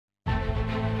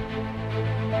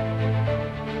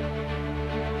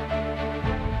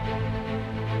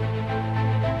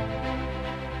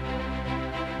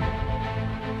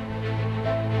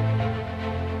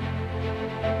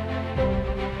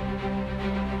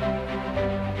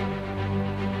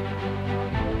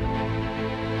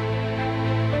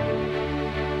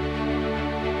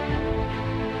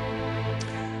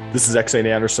This is X.A.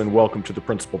 Anderson. Welcome to the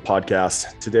Principle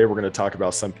Podcast. Today, we're going to talk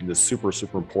about something that's super,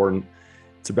 super important.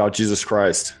 It's about Jesus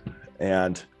Christ.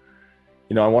 And,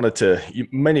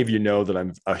 many of you know that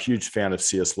I'm a huge fan of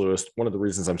C.S. Lewis. One of the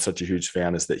reasons I'm such a huge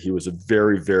fan is that he was a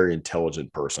very, very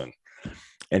intelligent person.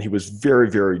 And he was very,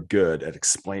 very good at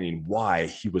explaining why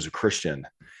he was a Christian.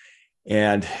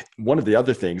 And one of the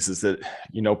other things is that,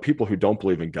 people who don't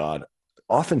believe in God,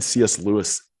 often C.S.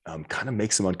 Lewis kind of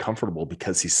makes him uncomfortable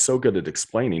because he's so good at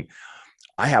explaining.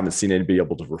 I haven't seen anybody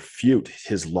able to refute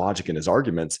his logic and his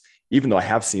arguments, even though I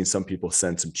have seen some people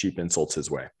send some cheap insults his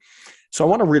way. So I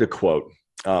want to read a quote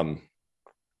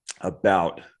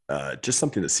about just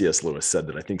something that C.S. Lewis said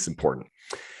that I think is important.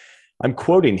 I'm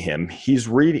quoting him. I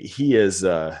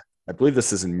believe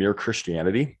this is in Mere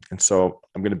Christianity. And so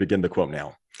I'm going to begin the quote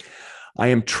now. I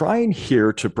am trying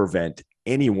here to prevent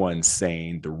anyone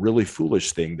saying the really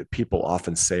foolish thing that people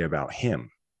often say about him.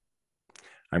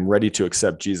 I'm ready to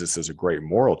accept Jesus as a great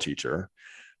moral teacher,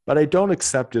 but I don't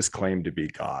accept his claim to be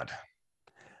God.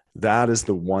 That is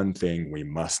the one thing we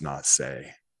must not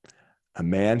say. A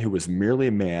man who was merely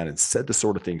a man and said the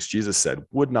sort of things Jesus said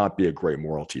would not be a great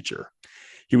moral teacher.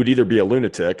 He would either be a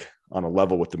lunatic on a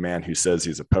level with the man who says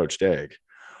he's a poached egg,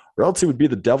 or else he would be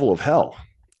the devil of hell.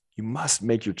 You must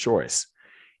make your choice.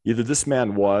 Either this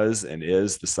man was and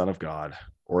is the Son of God,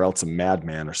 or else a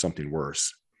madman or something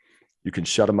worse. You can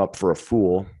shut him up for a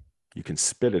fool, you can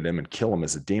spit at him and kill him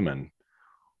as a demon,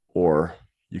 or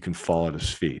you can fall at his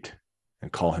feet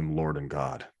and call him Lord and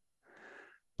God.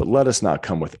 But let us not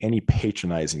come with any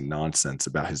patronizing nonsense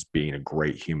about his being a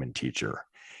great human teacher.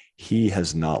 He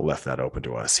has not left that open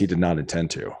to us. He did not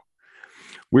intend to.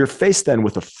 We are faced then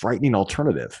with a frightening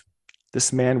alternative.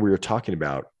 This man we are talking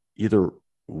about either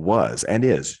was and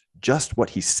is just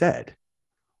what he said,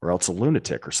 or else a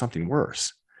lunatic or something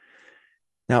worse.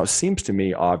 Now, it seems to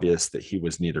me obvious that he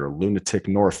was neither a lunatic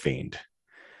nor a fiend.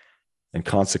 And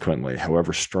consequently,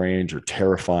 however strange or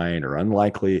terrifying or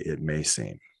unlikely it may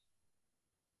seem,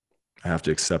 I have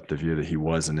to accept the view that he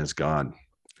was and is God.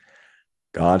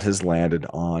 God has landed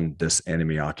on this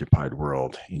enemy-occupied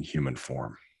world in human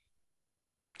form.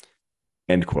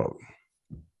 End quote.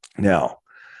 Now,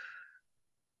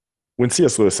 when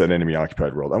C.S. Lewis said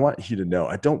enemy-occupied world, I want you to know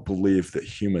I don't believe that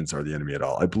humans are the enemy at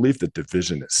all. I believe that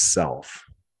division itself,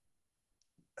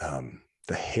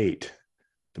 the hate,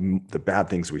 the bad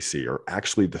things we see are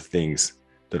actually the things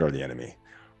that are the enemy.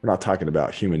 We're not talking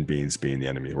about human beings being the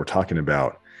enemy. We're talking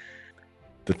about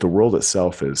that the world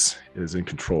itself is in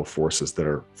control of forces that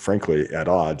are frankly at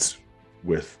odds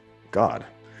with God.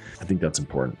 I think that's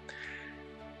important.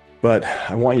 But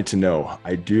I want you to know,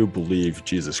 I do believe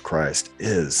Jesus Christ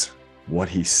is what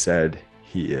he said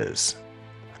he is.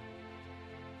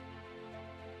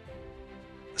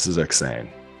 This is X.A.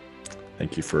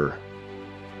 Thank you for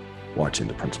watching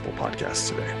the Principle Podcast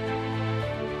today.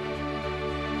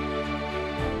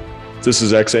 This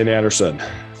is X.A. Anderson.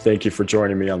 Thank you for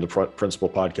joining me on the Principle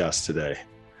Podcast today.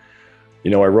 I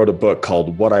wrote a book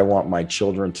called What I Want My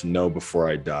Children to Know Before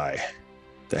I Die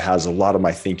that has a lot of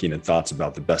my thinking and thoughts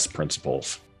about the best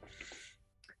principles.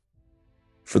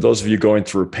 For those of you going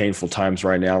through painful times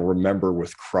right now, remember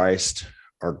with Christ,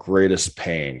 our greatest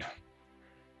pain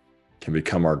can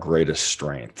become our greatest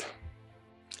strength.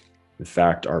 In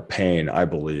fact, our pain, I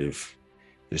believe,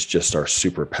 is just our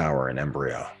superpower in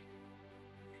embryo.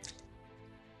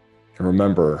 And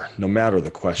remember, no matter the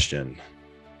question,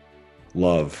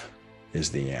 love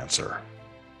is the answer.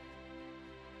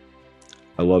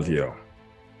 I love you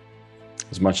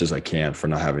as much as I can for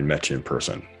not having met you in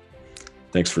person.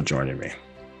 Thanks for joining me.